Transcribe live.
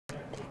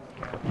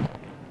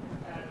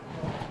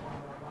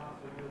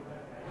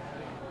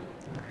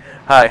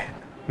Hi,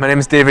 my name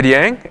is David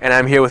Yang, and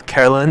I'm here with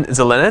Carolyn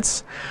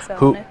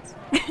who,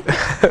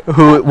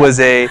 who was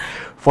a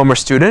former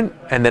student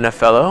and then a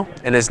fellow,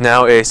 and is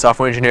now a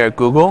software engineer at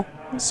Google.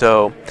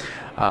 So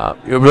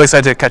we're really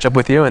excited to catch up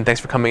with you, and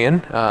thanks for coming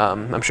in.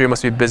 I'm sure you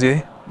must be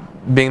busy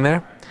being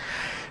there.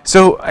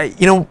 So,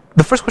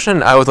 the first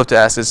question I always love to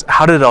ask is,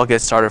 how did it all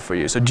get started for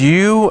you? So do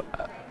you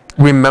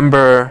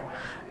remember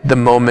the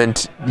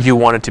moment you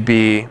wanted to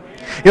be,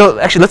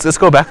 actually let's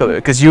go back a bit,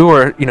 because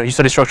you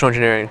studied structural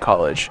engineering in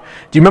college.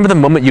 Do you remember the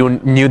moment you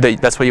knew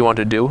that that's what you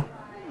wanted to do?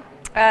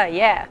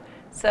 Yeah.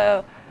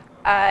 So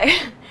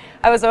I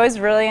was always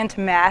really into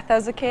math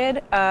as a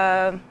kid,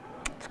 a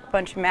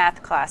bunch of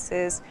math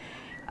classes,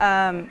 but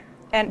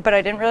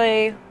I didn't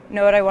really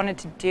know what I wanted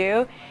to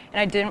do, and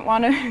I didn't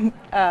want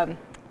to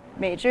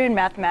major in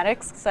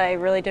mathematics because I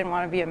really didn't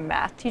want to be a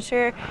math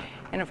teacher.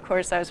 And of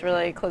course, I was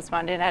really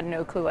close-minded and had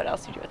no clue what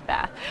else to do with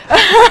math.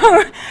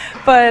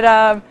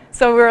 But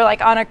so we were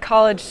like on a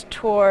college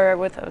tour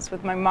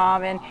with my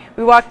mom, and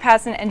we walked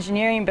past an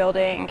engineering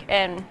building,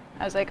 and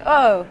I was like,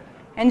 oh,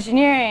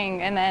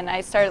 engineering. And then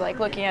I started like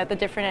looking at the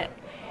different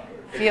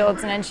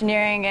fields in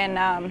engineering, and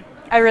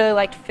I really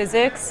liked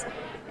physics,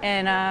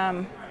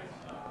 and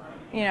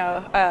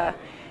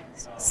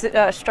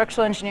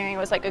structural engineering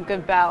was like a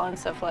good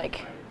balance of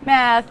like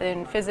math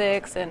and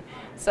physics, and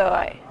so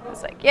I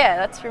was like, yeah,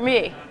 that's for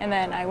me. And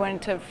then I went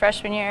into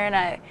freshman year, and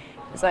I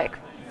was like,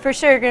 for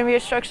sure going to be a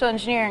structural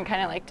engineer, and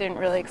kind of like didn't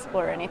really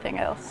explore anything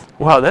else.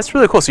 Wow, that's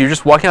really cool. So you're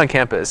just walking on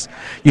campus,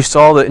 you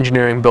saw the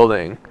engineering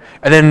building,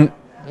 and then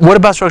what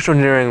about structural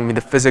engineering? I mean,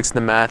 the physics and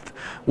the math,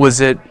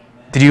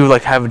 did you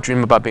like have a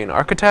dream about being an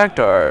architect,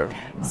 or?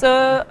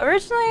 So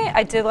originally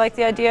I did like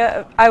the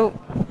idea.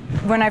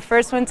 When I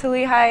first went to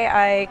Lehigh,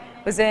 I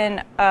was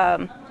in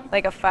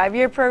like a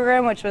 5-year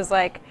program, which was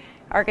like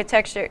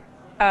architecture,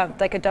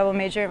 like a double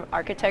major of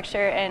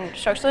architecture and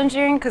structural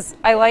engineering, because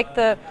I liked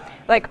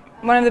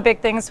one of the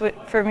big things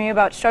for me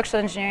about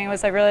structural engineering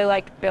was I really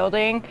liked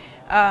building,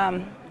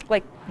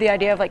 like the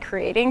idea of like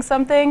creating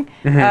something,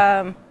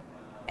 Mm-hmm.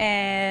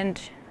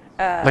 and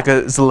like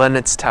a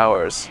Zelenitz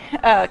Towers.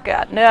 Oh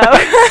God, no.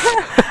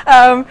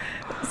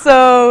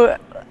 So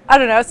I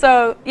don't know.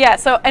 So yeah.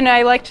 So and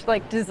I liked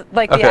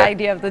the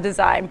idea of the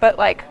design, but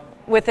like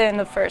within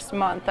the first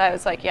month, I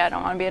was like, yeah, I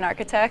don't want to be an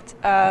architect.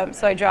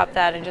 So I dropped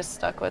that and just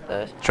stuck with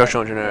the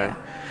structural engineering.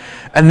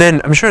 Yeah. And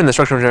then I'm sure in the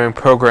structural engineering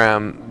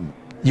program,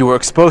 you were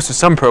exposed to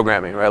some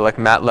programming, right? Like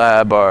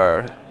MATLAB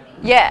or.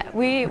 Yeah,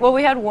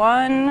 we had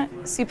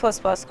one C++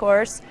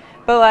 course,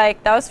 but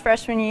like that was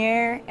freshman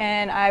year,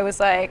 and I was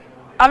like,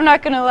 I'm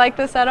not gonna like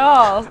this at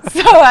all.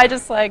 So I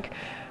just like,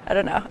 I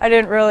don't know. I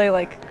didn't really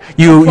like.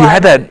 You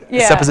had that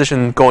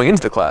supposition going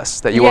into the class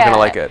that you weren't gonna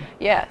like it.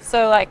 Yeah.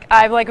 So like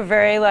I'm like a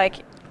very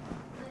like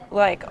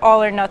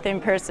all or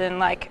nothing person.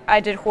 Like I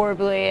did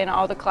horribly in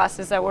all the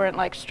classes that weren't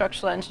like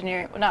structural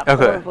engineering. Well, not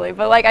horribly,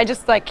 but like I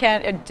just like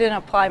it didn't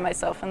apply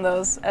myself in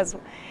those as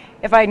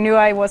if I knew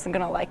I wasn't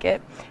gonna like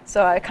it.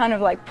 So I kind of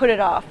like put it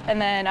off,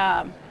 and then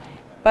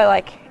but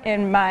like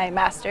in my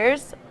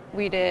master's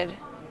we did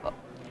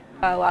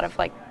a lot of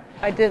like,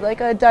 I did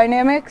like a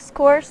dynamics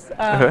course,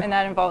 and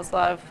that involves a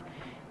lot of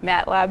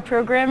MATLAB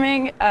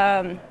programming,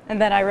 and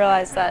then I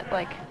realized that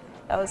like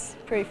that was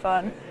pretty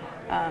fun,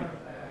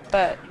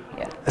 but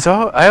yeah.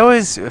 So I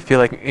always feel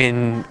like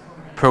in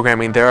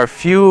programming there are a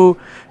few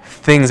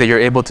things that you're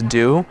able to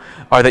do,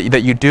 or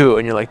that you do,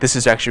 and you're like, this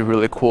is actually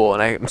really cool,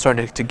 and I'm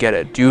starting to get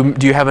it. Do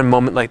you have a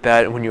moment like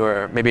that when you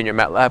were maybe in your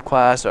MATLAB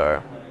class,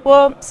 or?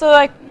 Well, so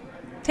like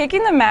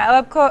taking the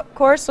MATLAB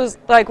course was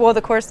like, well,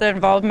 the course that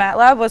involved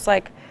MATLAB was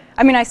like,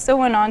 I mean, I still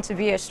went on to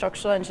be a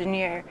structural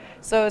engineer.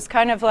 So it's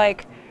kind of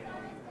like,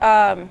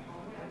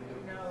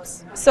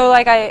 so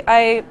like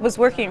I was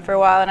working for a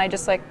while, and I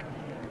just like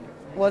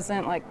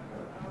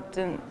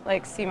didn't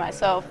like see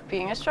myself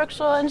being a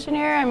structural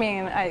engineer. I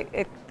mean,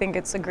 I think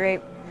it's a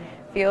great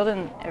field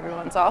and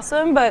everyone's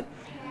awesome, but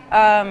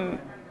I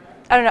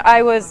don't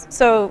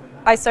know,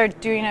 I started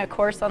doing a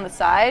course on the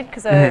side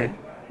because I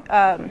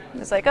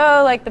was like,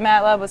 oh, like the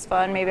MATLAB was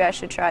fun, maybe I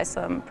should try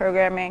some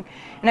programming.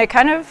 And I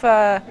kind of,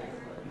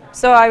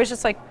 so I was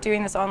just like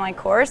doing this online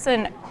course,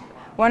 and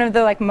one of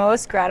the like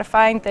most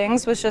gratifying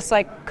things was just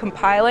like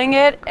compiling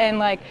it and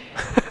like,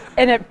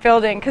 and it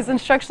building, because in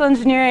structural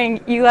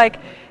engineering,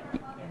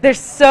 there's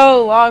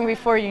so long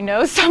before you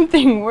know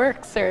something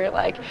works, or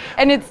like,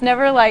 and it's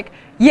never like,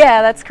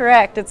 yeah, that's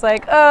correct. It's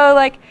like, oh,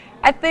 like,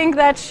 I think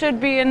that should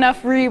be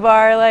enough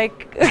rebar,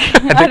 like,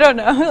 I don't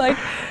know, like,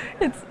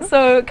 it's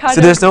so kind of.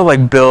 So there's no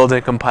like build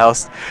and compile,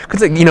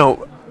 because like,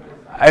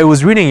 I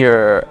was reading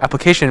your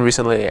application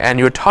recently, and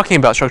you were talking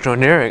about structural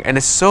engineering, and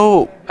it's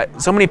so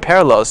many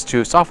parallels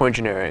to software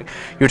engineering.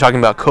 You're talking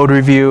about code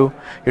review,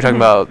 you're talking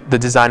about the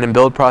design and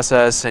build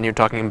process, and you're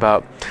talking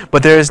about,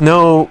 but there is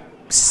no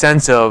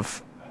sense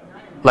of,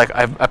 like,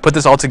 I put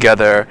this all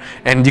together,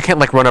 and you can't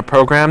like run a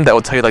program that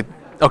will tell you like,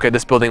 okay,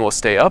 this building will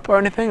stay up or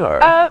anything, or?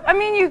 I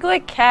mean, you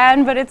like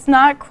can, but it's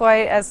not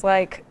quite as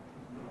like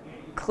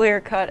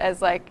clear cut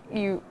as like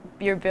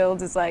your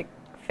build is like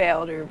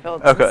failed or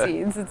build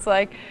succeeds. It's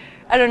like,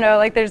 I don't know,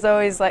 like there's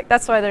always like,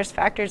 that's why there's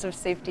factors of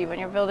safety when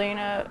you're building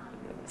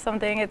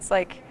something. It's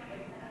like,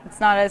 it's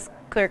not as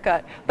clear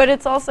cut, but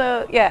it's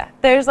also, yeah,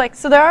 there's like,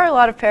 so there are a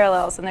lot of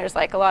parallels, and there's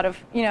like a lot of,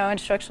 you know, in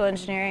structural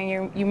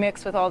engineering, you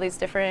mix with all these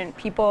different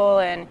people,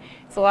 and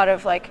it's a lot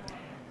of like,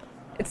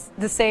 it's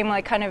the same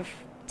like kind of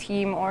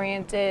team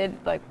oriented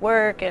like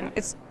work, and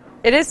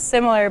it is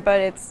similar, but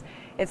it's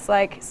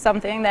like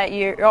something that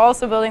you're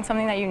also building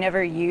something that you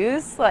never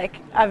use. Like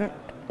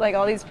like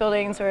all these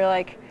buildings were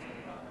like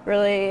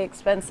really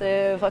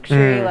expensive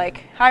luxury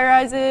like high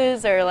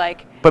rises, or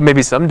like, but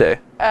maybe someday.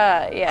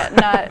 Yeah,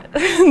 not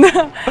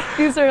no,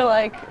 these are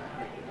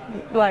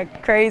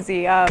like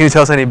crazy. Can you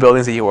tell us any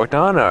buildings that you worked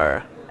on,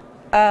 or?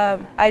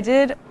 I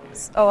did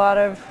a lot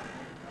of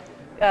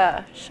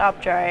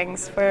shop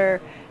drawings for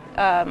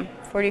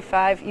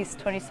 45 East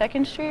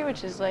 22nd Street,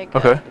 which is like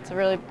it's a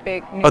really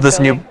big new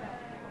building.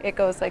 It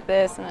goes like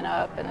this and then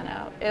up and then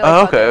out. It,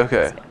 like,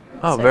 okay.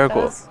 Oh, so very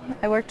cool.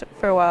 I worked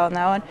for a while on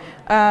that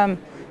one.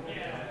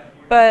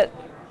 But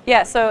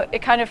yeah, so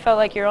it kind of felt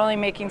like you're only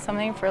making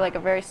something for like a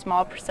very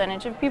small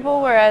percentage of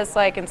people, whereas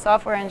like in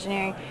software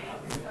engineering,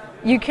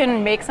 you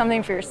can make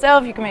something for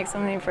yourself, you can make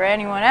something for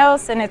anyone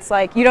else, and it's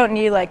like you don't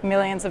need like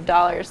millions of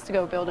dollars to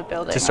go build a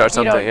building. To start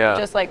something, you don't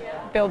just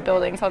like build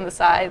buildings on the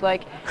side.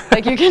 Like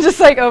you can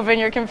just like open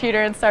your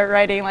computer and start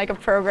writing like a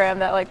program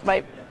that like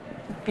might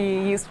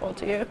be useful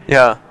to you.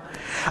 Yeah,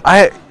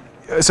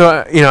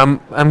 so you know,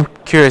 I'm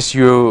curious.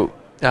 You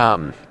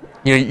know,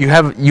 you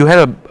had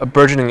a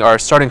burgeoning or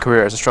starting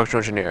career as a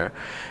structural engineer,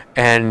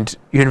 and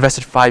you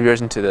invested 5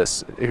 years into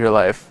this in your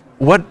life.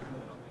 What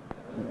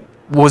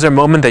was there a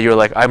moment that you were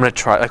like, I'm gonna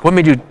try? Like, what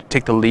made you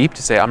take the leap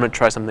to say, I'm gonna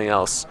try something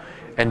else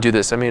and do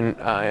this? I mean,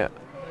 I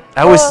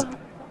always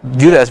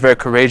view that as very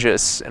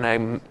courageous, and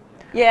I'm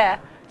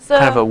so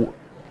kind of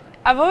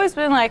I've always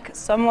been like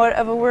somewhat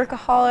of a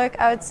workaholic,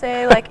 I would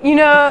say. Like, you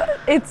know,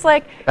 it's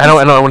like I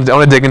want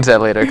to dig into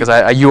that later, because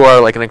you are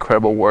like an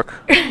incredible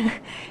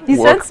you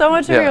spend so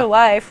much of your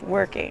life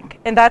working,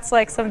 and that's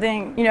like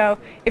something, you know,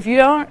 if you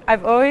don't,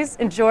 I've always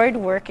enjoyed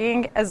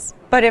working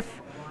but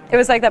if it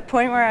was like that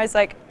point where I was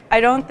like,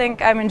 I don't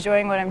think I'm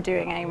enjoying what I'm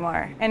doing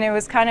anymore, and it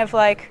was kind of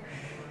like,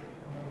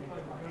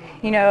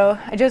 you know,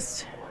 I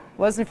just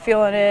wasn't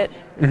feeling it,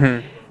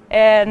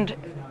 and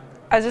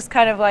I was just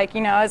kind of like, you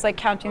know, I was like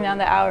counting down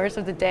the hours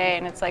of the day,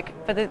 and it's like,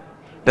 but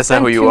that's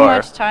not who you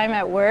are. Too much time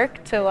at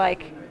work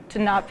to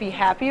not be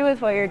happy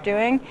with what you're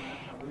doing,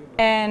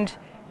 and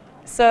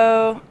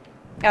so,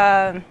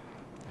 yeah,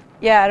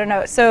 I don't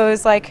know. So it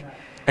was like.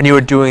 And you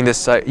were doing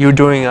this. You were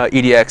doing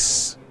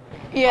EDX.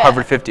 Yeah.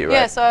 Harvard 50, right?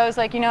 Yeah. So I was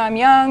like, you know, I'm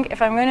young.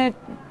 If I'm gonna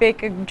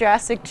make a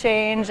drastic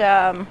change,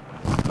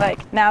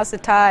 like now's the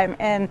time.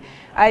 And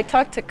I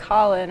talked to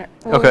Colin.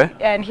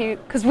 And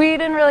because we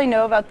didn't really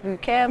know about the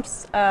boot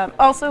camps.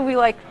 Also,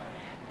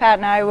 Pat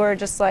and I were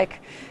just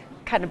like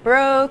kind of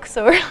broke,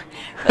 so we're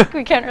like,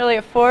 we can't really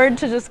afford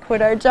to just quit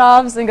our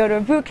jobs and go to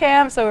a boot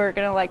camp. So we're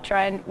gonna like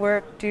try and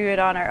do it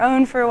on our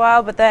own for a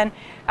while. But then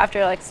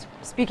after like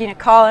speaking to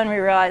Colin, we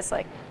realized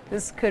like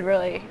this could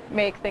really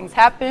make things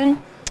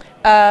happen.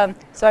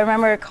 So I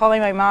remember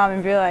calling my mom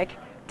and be like,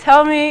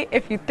 tell me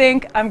if you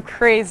think I'm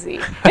crazy.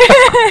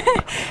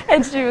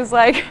 And she was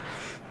like,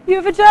 you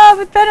have a job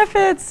with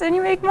benefits and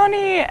you make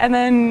money. And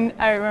then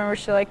I remember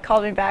she like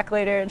called me back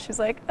later and she's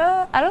like,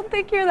 I don't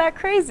think you're that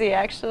crazy,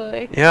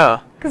 actually. Yeah.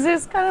 Because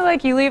it's kind of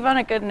like you leave on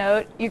a good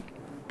note.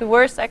 The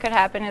worst that could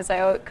happen is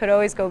I could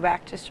always go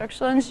back to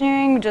structural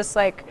engineering, just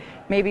like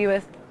maybe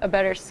with a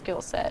better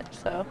skill set.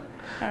 So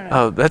I don't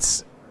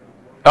know.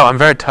 I'm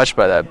very touched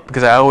by that,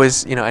 because I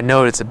always, you know, I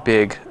know it's a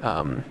big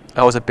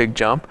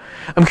jump.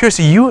 I'm curious,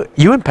 you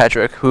and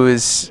Patrick, who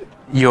is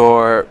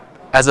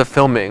as of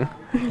filming,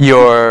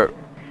 your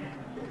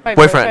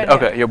boyfriend.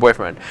 Okay, your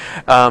boyfriend.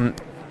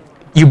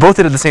 You both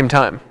did it at the same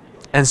time,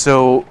 and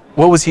so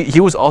what was he? He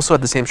was also at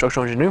the same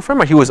structural engineering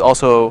firm, or he was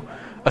also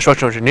a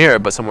structural engineer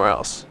but somewhere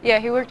else? Yeah,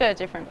 he worked at a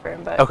different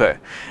firm, but. Okay,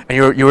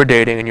 and you were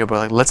dating, and you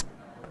were like,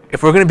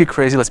 if we're gonna be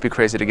crazy, let's be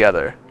crazy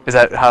together. Is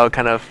that how it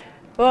kind of?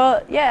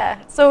 Well, yeah.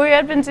 So we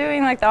had been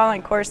doing like the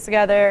online course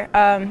together,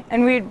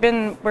 and we'd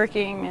been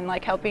working and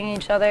like helping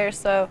each other.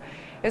 So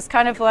it was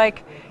kind of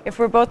like, if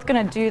we're both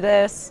gonna do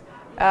this,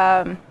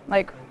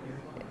 like,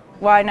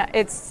 why not?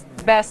 It's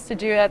best to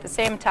do it at the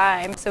same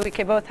time, so we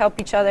can both help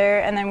each other,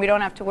 and then we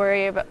don't have to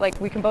worry about, like,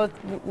 we can both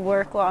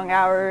work long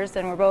hours,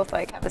 and we're both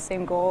like have the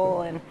same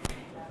goal, and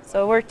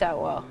so it worked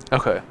out well.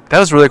 Okay, that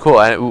was really cool.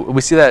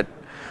 We see that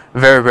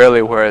very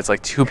rarely, where it's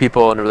like two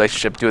people in a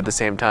relationship do it at the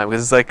same time,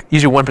 because it's like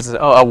usually one person says,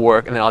 oh, I'll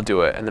work, and then I'll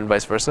do it, and then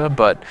vice versa.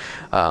 But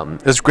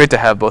it was great to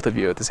have both of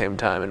you at the same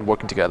time and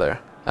working together.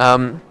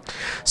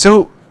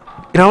 So,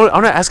 you know, I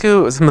want to ask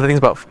you some of the things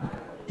about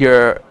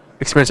your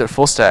experience at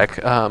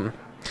Fullstack.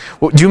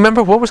 Do you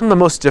remember what were some of the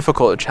most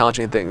difficult or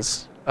challenging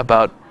things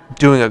about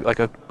doing a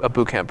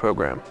bootcamp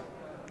program?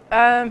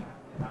 I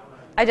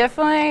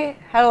definitely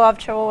had a lot of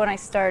trouble when I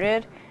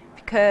started,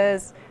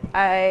 because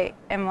I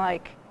am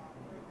like,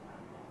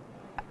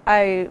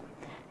 I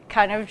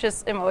kind of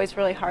just am always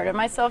really hard on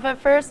myself at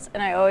first,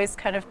 and I always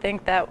kind of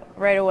think that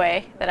right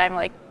away that I'm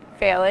like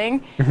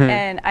failing.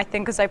 And I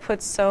think because I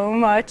put so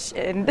much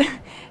into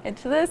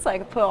this,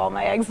 like put all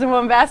my eggs in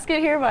one basket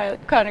here by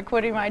kind of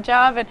quitting my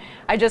job, and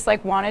I just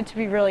like wanted to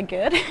be really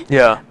good.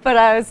 Yeah. But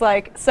I was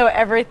like, so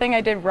everything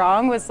I did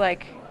wrong was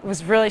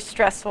really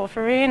stressful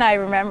for me. And I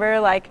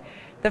remember like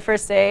the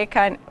first day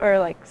or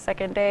like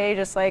second day,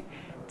 just like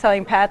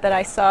telling Pat that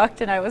I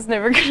sucked and I was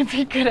never going to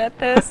be good at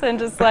this, and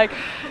just like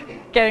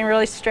getting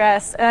really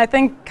stressed. And I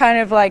think kind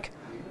of like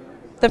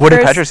what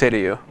did Patrick say to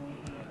you?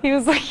 He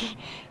was like,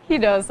 he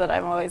knows that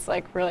I'm always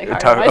like really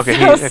hard on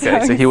myself.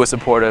 Okay, so he was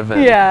supportive.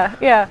 And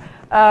yeah.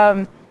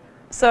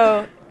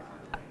 So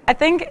I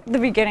think the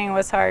beginning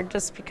was hard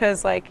just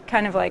because like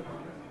kind of like,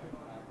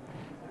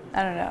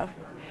 I don't know,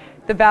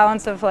 the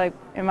balance of like,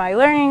 am I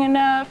learning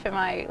enough? Am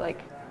I like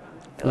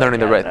learning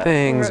the right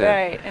things?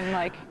 Right, and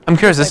like. I'm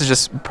curious. This is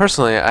just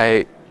personally.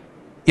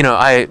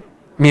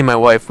 Me and my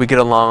wife, we get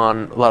along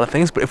on a lot of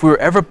things. But if we were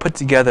ever put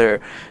together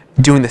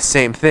doing the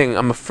same thing,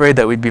 I'm afraid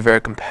that we'd be very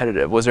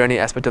competitive. Was there any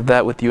aspect of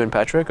that with you and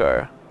Patrick,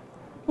 or?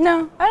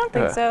 No, I don't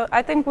think so.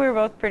 I think we were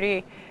both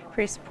pretty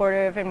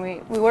supportive, and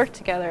we worked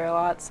together a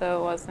lot,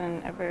 so it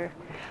wasn't ever.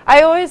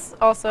 I always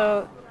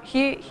also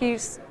he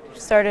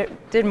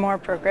did more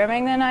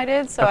programming than I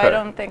did, so I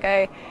don't think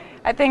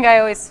I think I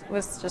always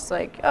was just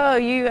like, oh,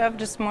 you have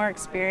just more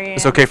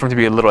experience. It's okay for him to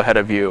be a little ahead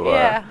of you.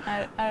 Yeah,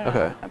 I don't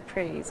know. I'm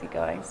pretty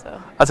easygoing,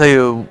 so. I'll tell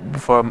you,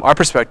 from our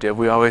perspective,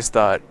 we always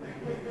did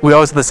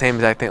the same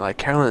exact thing. Like,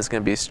 Carolyn is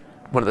going to be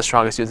one of the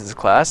strongest students in this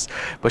class,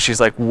 but she's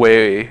like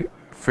way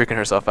freaking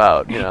herself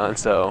out, you know. And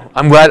so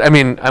I'm glad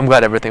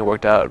everything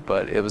worked out.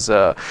 But it was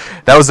that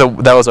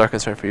was our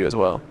concern for you as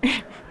well.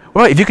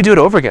 Well, if you could do it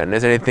over again,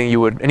 is there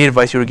any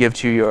advice you would give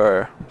to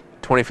your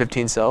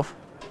 2015 self?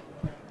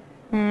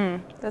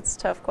 That's a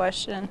tough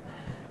question.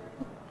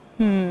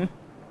 I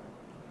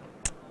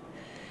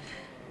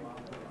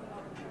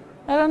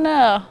don't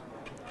know.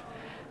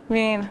 I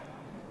mean,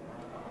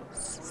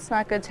 it's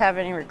not good to have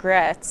any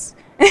regrets.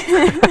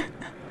 I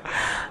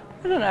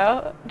don't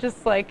know.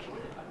 Just like,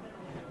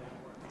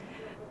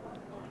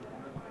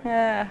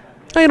 yeah.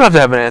 No, you don't have to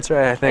have an answer.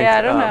 I think. Yeah,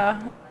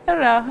 I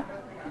don't know.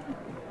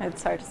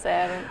 It's hard to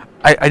say.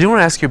 I do want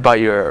to ask you about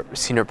your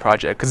senior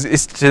project, because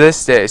it's to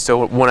this day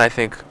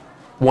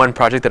one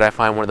project that I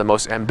find one of the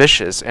most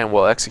ambitious and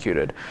well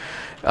executed.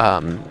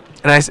 And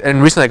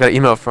recently I got an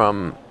email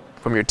from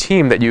your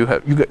team that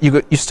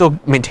you're still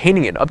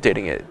maintaining it,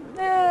 updating it.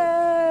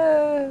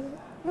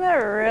 Not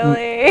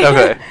really.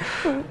 Okay.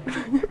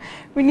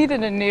 We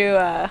needed a new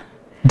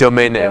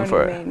domain name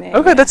for it.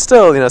 Okay, that's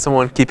still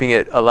someone keeping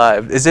it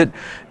alive.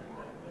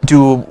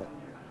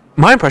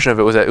 My impression of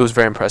it was that it was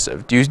very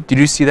impressive. Did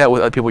you see that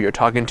with other people you're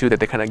talking to, that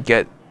they kind of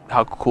get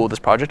how cool this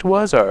project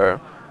was, or?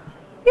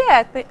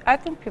 Yeah, I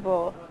think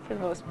people, for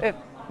the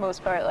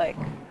most part, like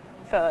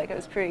felt like it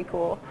was pretty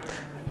cool.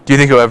 Do you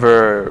think you'll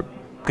ever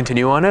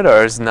continue on it,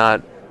 or is it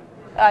not?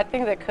 I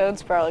think the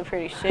code's probably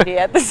pretty shitty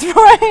at this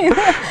point.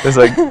 It's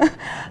like.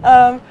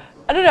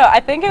 I don't know.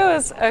 I think it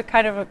was a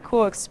kind of a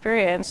cool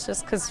experience,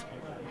 just because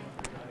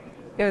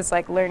it was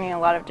like learning a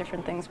lot of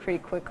different things pretty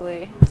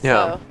quickly.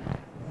 Yeah. So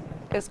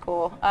it was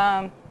cool.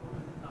 I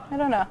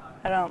don't know.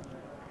 I don't know.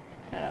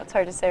 It's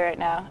hard to say right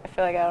now. I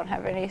feel like I don't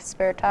have any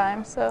spare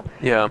time, so.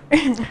 Yeah. All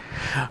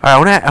right. I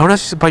want to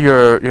ask you about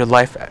your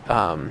life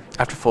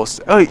after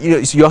Fullstack.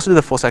 Oh, so you also did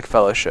the Fullstack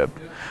Fellowship.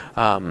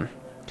 I'm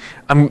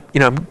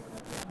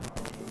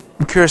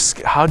curious.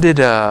 How did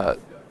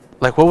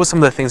what was some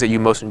of the things that you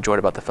most enjoyed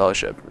about the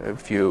fellowship?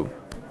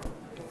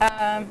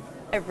 I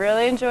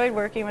really enjoyed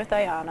working with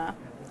Ayana.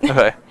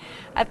 Okay.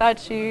 I thought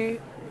she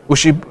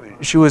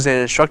was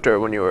an instructor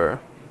when you were.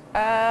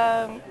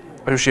 Or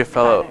was she a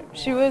fellow?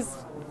 She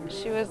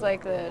was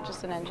like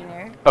just an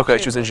engineer. Okay,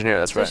 she was an engineer,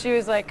 that's right. So she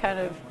was like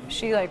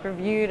she like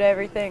reviewed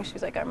everything. She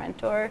was like our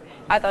mentor.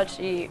 I thought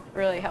she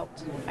really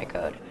helped my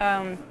code.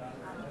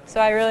 So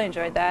I really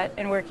enjoyed that,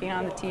 and working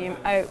on the team.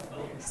 I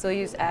still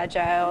use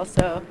Agile,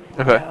 so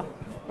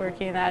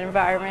working in that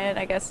environment,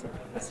 I guess,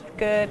 was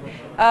good.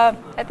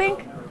 I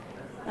think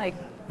like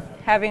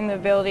having the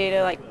ability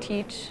to like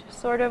teach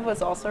sort of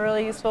was also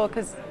really useful,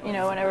 because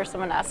whenever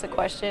someone asks a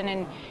question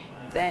and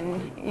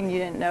then you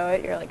didn't know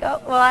it, you're like,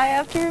 oh, well, I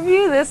have to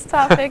review this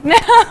topic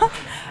now.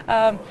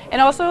 And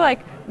also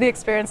like the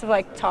experience of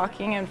like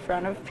talking in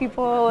front of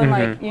people, and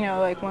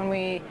like when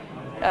we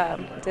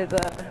did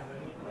the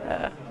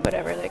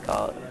whatever they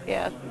call it,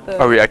 the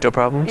reacto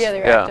problems. Yeah, the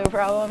reacto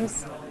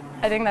problems.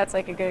 I think that's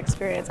like a good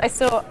experience. I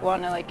still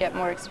want to like get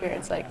more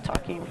experience like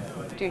talking,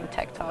 doing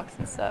tech talks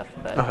and stuff.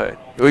 But okay.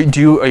 Are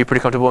you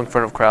pretty comfortable in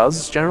front of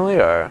crowds generally,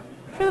 or?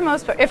 For the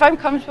most part, if I'm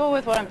comfortable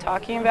with what I'm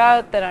talking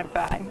about, then I'm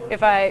fine.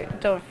 If I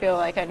don't feel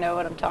like I know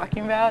what I'm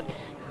talking about,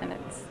 then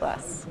it's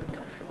less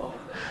comfortable.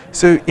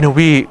 So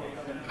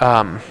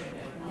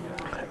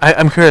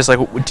I'm curious.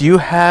 Like, do you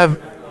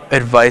have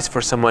advice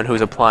for someone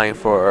who's applying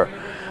for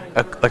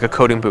a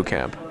coding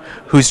bootcamp,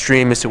 whose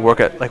dream is to work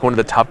at like one of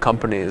the top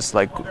companies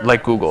like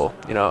Google?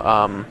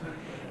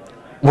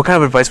 What kind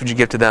of advice would you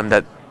give to them?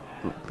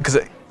 Because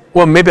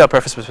well, maybe I'll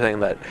preface by saying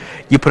that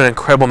you put an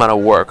incredible amount of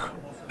work,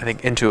 I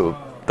think, into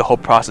the whole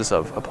process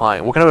of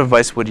applying. What kind of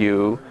advice would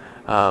you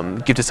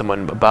give to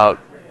someone about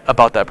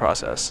that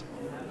process?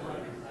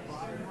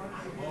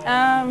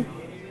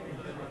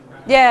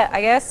 Yeah,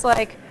 I guess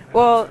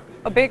well,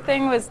 a big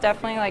thing was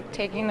definitely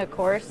taking the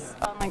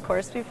online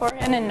course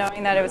beforehand and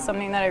knowing that it was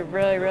something that I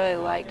really, really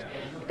liked.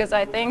 Because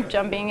I think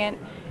jumping in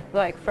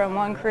from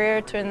one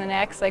career to the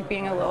next,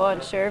 being a little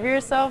unsure of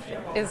yourself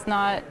is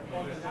not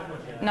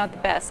the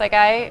best.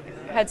 I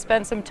had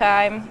spent some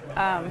time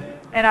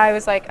and I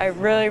was I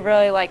really,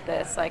 really like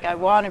this. I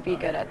want to be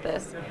good at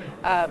this.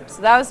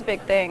 So that was a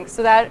big thing.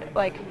 So that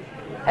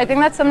I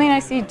think that's something I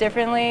see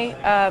differently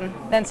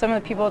than some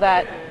of the people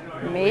that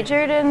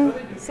majored in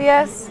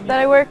CS that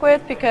I work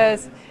with,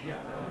 because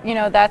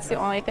that's the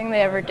only thing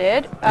they ever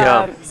did.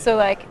 So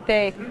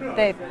they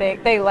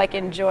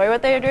enjoy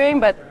what they're doing,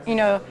 but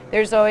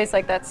there's always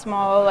that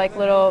small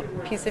little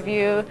piece of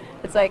you.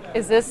 It's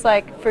is this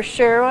for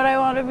sure what I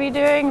want to be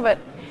doing? But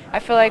I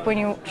feel when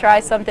you try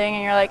something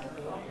and you're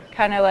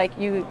kind of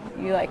you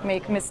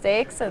make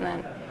mistakes, and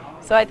then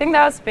so I think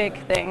that was a big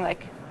thing.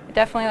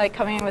 Definitely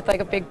coming in with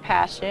a big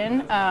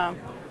passion.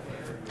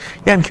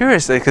 Yeah, I'm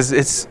curious because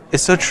it's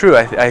so true.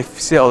 I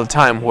see it all the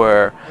time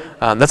where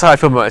that's how I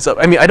feel about myself.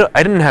 I mean, I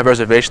didn't have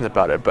reservations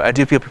about it, but I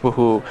do feel people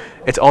who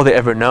it's all they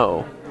ever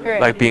know,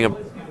 right. being a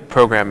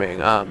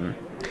programming. And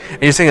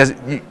you're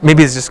saying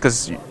maybe it's just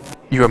because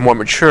you were more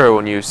mature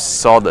when you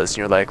saw this. And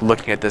you're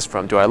looking at this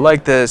from, do I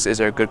like this? Is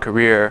there a good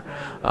career?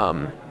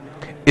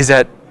 Is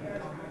that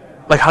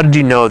how did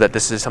you know that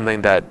this is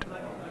something that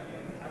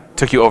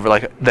took you over?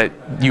 That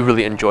you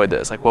really enjoyed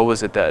this? What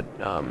was it that?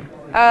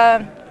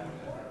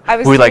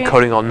 Were you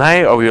coding all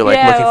night, or were you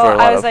looking for a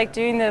lot of? I was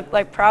doing the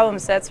problem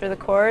sets for the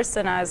course,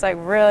 and I was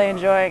really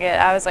enjoying it.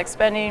 I was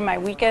spending my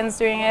weekends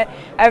doing it.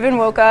 I even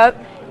woke up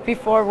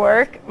before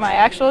work, my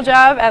actual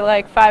job,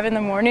 at 5 in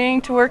the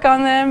morning to work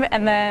on them,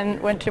 and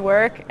then went to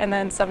work, and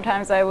then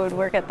sometimes I would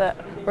work on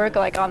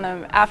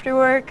them after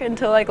work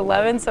until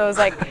 11. So it was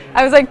I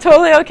was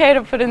totally okay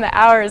to put in the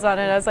hours on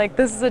it. I was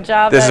this is a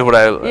job. This is what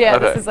yeah,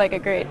 okay. This is a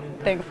great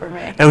thing for me.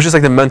 And it was just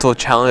the mental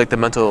challenge, the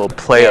mental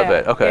play of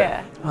it. Okay.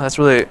 Yeah. Oh, that's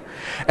really.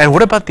 And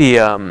what about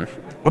the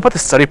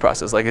study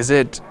process? Is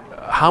it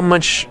how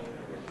much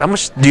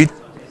do you?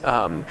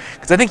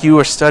 Because I think you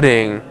were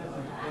studying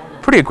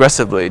pretty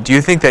aggressively. Do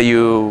you think that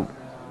you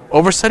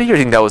overstudied, or do you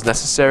think that was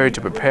necessary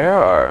to prepare?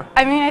 Or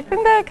I mean, I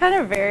think that kind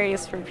of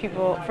varies from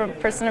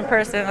person to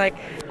person.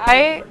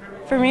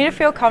 For me to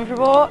feel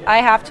comfortable, I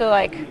have to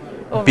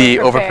be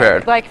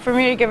overprepared. For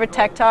me to give a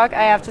tech talk,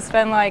 I have to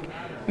spend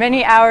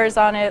many hours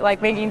on it,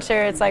 making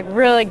sure it's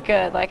really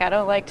good. I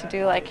don't like to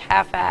do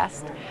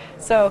half-assed.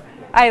 So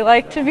I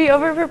like to be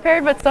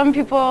over-prepared, but some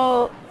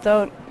people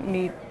don't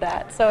need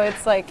that. So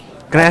it's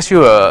Can I ask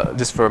you,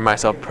 just for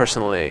myself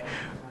personally,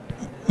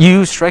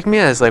 you strike me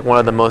as one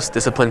of the most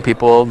disciplined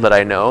people that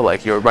I know.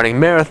 You're running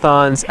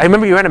marathons. I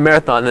remember you ran a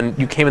marathon, and then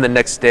you came in the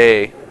next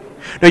day.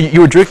 No, you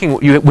were drinking.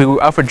 We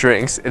were out for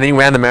drinks, and then you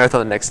ran the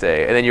marathon the next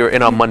day, and then you were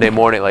in on Monday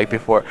morning,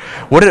 before.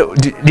 Do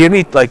you have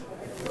any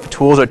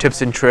tools or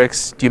tips and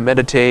tricks? Do you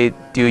meditate?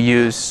 Do you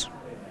use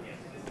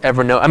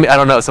Evernote? I mean, I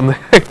don't know, some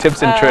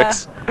tips and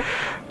tricks.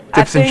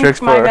 Tips and tricks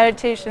for my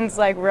meditation's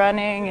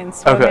running and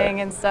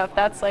swimming and stuff.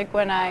 That's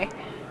when I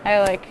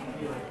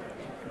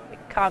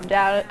calm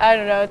down. I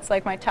don't know, it's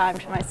my time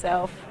to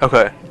myself.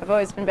 Okay. I've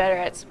always been better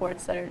at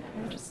sports that are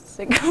just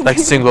single people.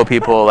 Single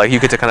people, you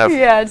get to kind of.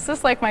 Yeah, it's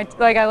just my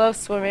I love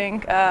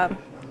swimming.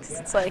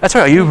 It's That's right.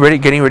 Are you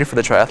getting ready for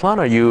the triathlon?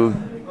 Are you?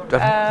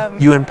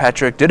 You and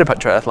Patrick did a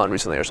triathlon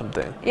recently or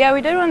something. Yeah,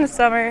 we did one this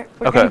summer.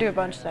 We're gonna do a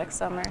bunch next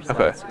summer. So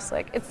okay. It's just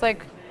I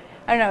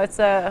don't know. It's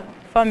a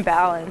fun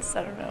balance.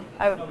 I don't know.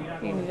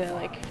 You need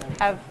to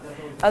have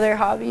other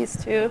hobbies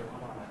too.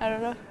 I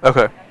don't know.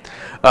 Okay.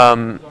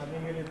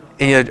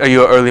 And are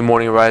you an early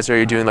morning riser? Are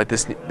you doing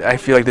this? I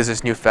feel there's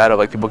this new fad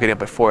of people getting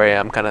up at 4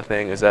 a.m. kind of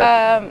thing. Is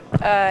that?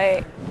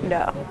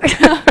 No.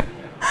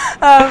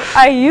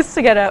 I used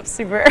to get up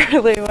super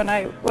early when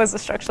I was a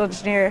structural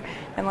engineer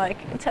and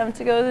attempt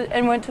to go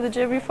and went to the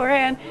gym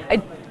beforehand.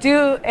 I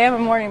am a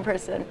morning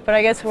person, but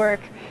I guess work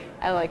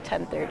at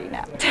 10:30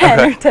 now, 10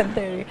 or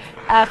 10:30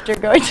 after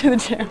going to the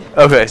gym.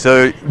 Okay,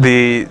 so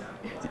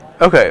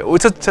okay, well,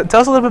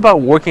 tell us a little bit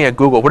about working at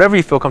Google. Whatever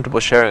you feel comfortable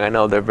sharing. I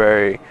know they're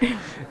very,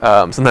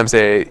 sometimes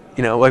they,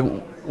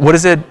 what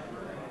is it?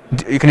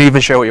 Can you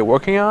even share what you're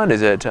working on?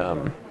 Is it?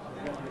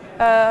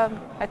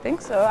 I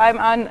think so. I'm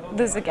on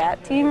the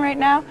Zagat team right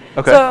now.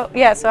 Okay. So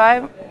yeah, so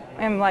I'm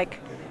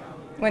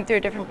went through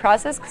a different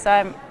process because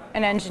I'm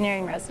an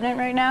engineering resident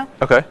right now.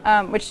 Okay.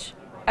 Which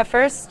at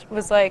first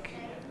was I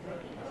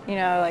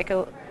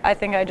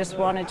think I just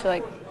wanted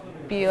to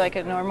be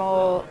a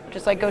normal,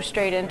 just go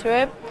straight into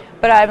it.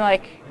 But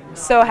I'm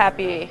so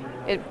happy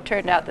it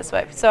turned out this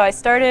way. So I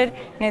started,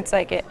 and it's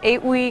an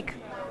 8-week,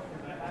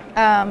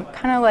 kind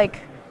of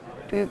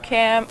boot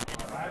camp.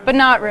 But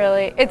not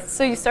really.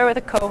 So you start with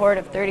a cohort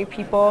of 30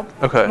 people,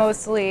 okay.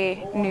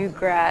 Mostly new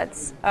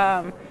grads.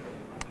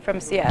 from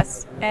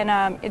CS,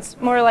 and it's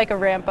more like a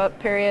ramp up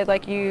period.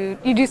 Like you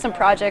do some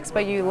projects,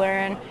 but you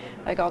learn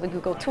like all the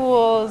Google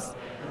tools.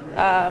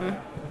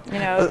 You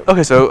know.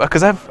 Okay, so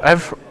because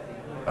I've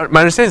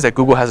my understanding is that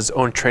Google has its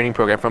own training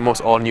program for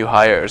almost all new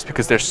hires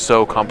because they're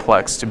so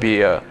complex to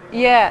be a.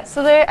 Yeah,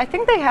 so I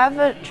think they have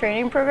a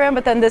training program,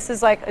 but then this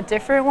is like a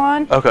different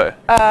one. Okay.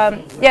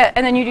 Yeah,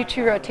 and then you do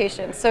 2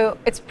 rotations. So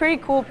it's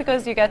pretty cool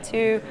because you get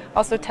to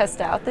also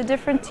test out the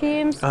different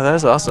teams. Oh, that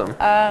is awesome.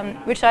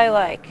 Which I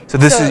like. So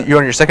this is, you're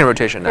on your second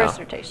rotation now? First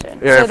rotation.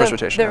 Yeah, so first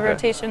rotation. The okay.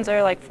 rotations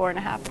are like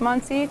 4.5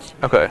 months each.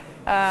 Okay.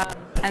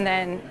 And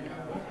then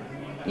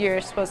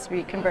you're supposed to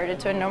be converted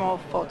to a normal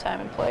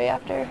full-time employee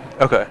after.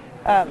 Okay.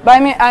 But I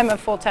mean, I'm a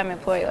full-time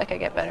employee. Like I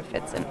get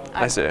benefits, and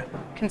I'm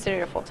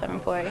considered a full-time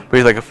employee. But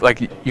you're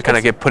like you kind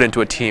of get put into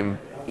a team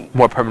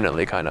more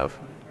permanently, kind of.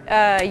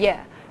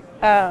 Yeah.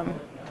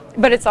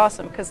 But it's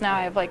awesome because now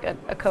I have like a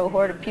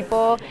cohort of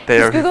people.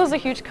 Because Google's a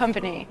huge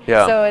company.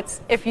 Yeah. So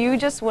it's if you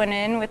just went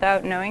in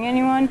without knowing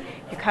anyone,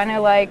 you're kind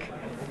of like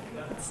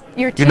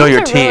your teams you know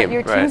your team. Really,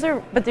 your right. teams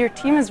are, but your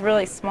team is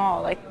really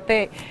small. Like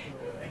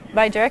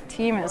my direct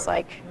team is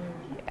like,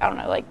 I don't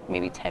know, like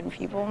maybe 10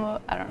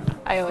 people. I don't know.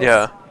 I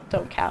always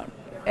don't count.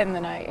 And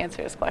then I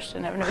answer this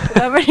question. I have no clue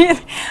that many.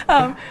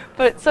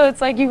 But so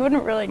it's like you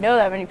wouldn't really know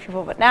that many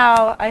people. But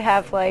now I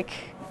have like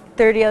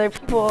 30 other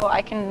people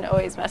I can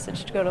always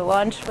message to go to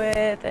lunch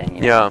with, and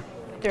you know,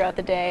 throughout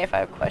the day if I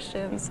have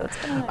questions. So it's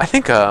kind of nice. I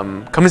think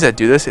companies that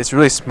do this, it's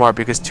really smart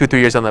because 2-3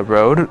 years down the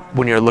road,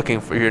 when you're looking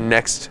for your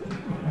next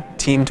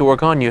team to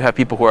work on, you have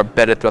people who are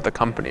embedded throughout the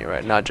company,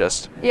 right? Not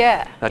just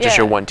just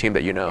your one team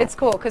that you know. It's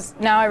cool because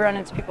now I run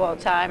into people all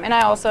the time, and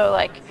I also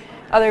like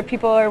other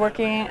people are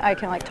working. I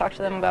can like talk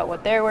to them about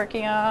what they're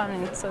working on,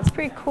 and so it's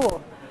pretty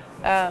cool.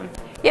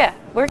 Yeah,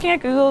 working at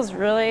Google is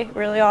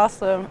really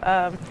awesome.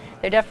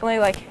 They definitely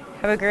like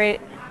have a great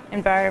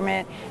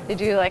environment. They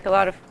do like a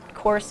lot of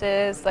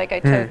courses. Like I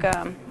took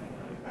an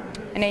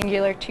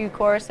Angular 2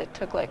 course. It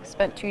took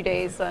spent 2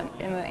 days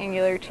in the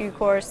Angular 2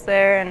 course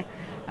there, and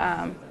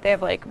they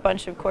have like a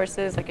bunch of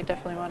courses I could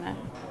definitely want to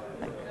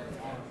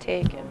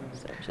take, and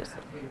so just.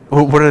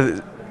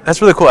 That's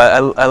really cool. I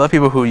love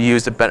people who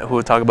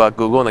who talk about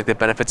Google and like the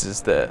benefits is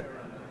the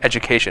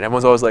education.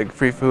 Everyone's always like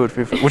free food,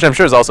 which I'm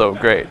sure is also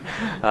great.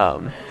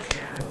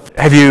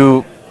 Have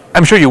you?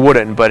 I'm sure you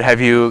wouldn't, but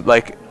have you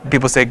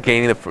people say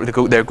gaining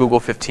their Google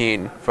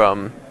 15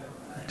 from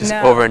just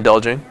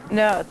overindulging?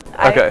 No.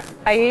 Okay.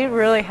 I eat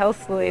really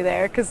healthily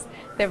there because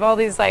they have all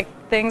these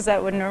things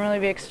that would normally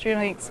be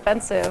extremely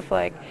expensive,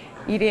 like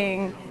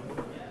eating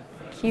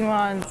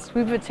quinoa and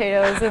sweet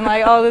potatoes and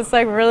all this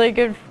really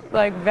good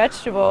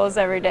vegetables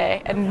every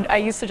day. And I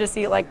used to just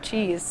eat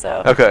cheese.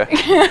 So. Okay.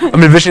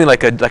 I'm envisioning a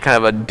kind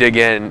of a dig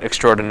in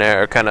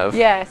extraordinaire kind of.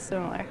 Yeah,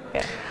 similar.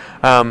 Yeah.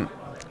 All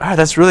right,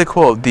 that's really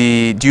cool. Do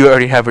you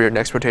already have your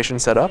next rotation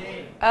set up?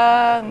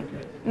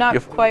 Not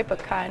quite, but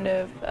kind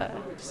of.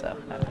 So.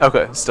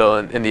 Okay, still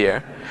in the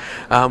air.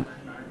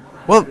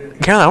 Well,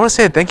 Carolyn, I want to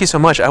say thank you so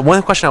much.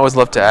 One question I always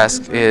love to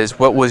ask is,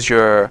 what was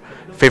your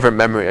favorite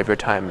memory of your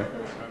time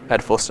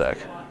at Fullstack?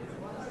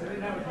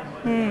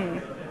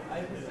 I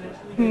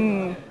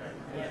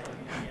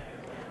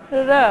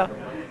don't know.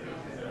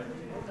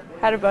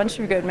 Had a bunch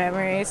of good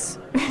memories.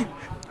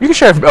 You can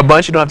share a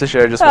bunch. You don't have to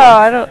share just one.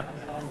 I'm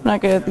not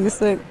good at these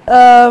things.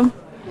 I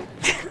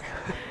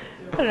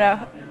don't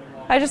know.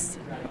 I just.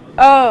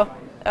 I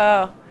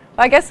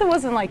guess it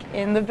wasn't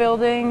in the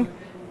building,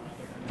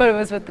 but it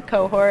was with the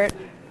cohort.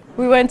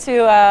 We went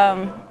to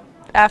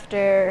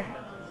after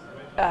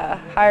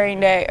hiring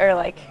day, or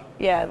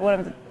one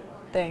of the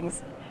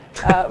things.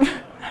 I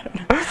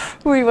don't know.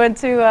 We went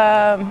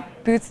to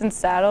Boots and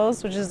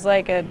Saddles, which is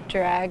a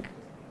drag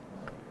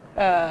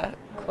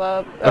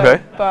club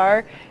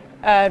bar,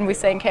 and we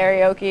sang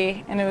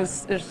karaoke, and it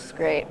was just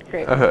great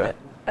moment.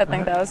 I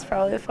think that was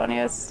probably the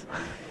funniest.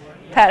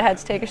 Pat had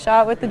to take a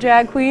shot with the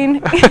drag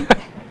queen.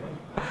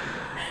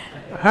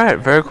 All right,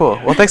 very cool.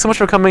 Well, thanks so much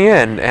for coming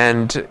in,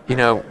 and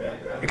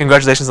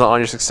congratulations on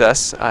your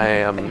success.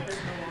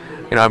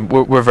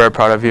 We're very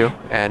proud of you,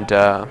 and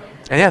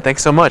yeah,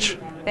 thanks so much.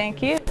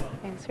 Thank you.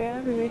 Thanks for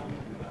having me.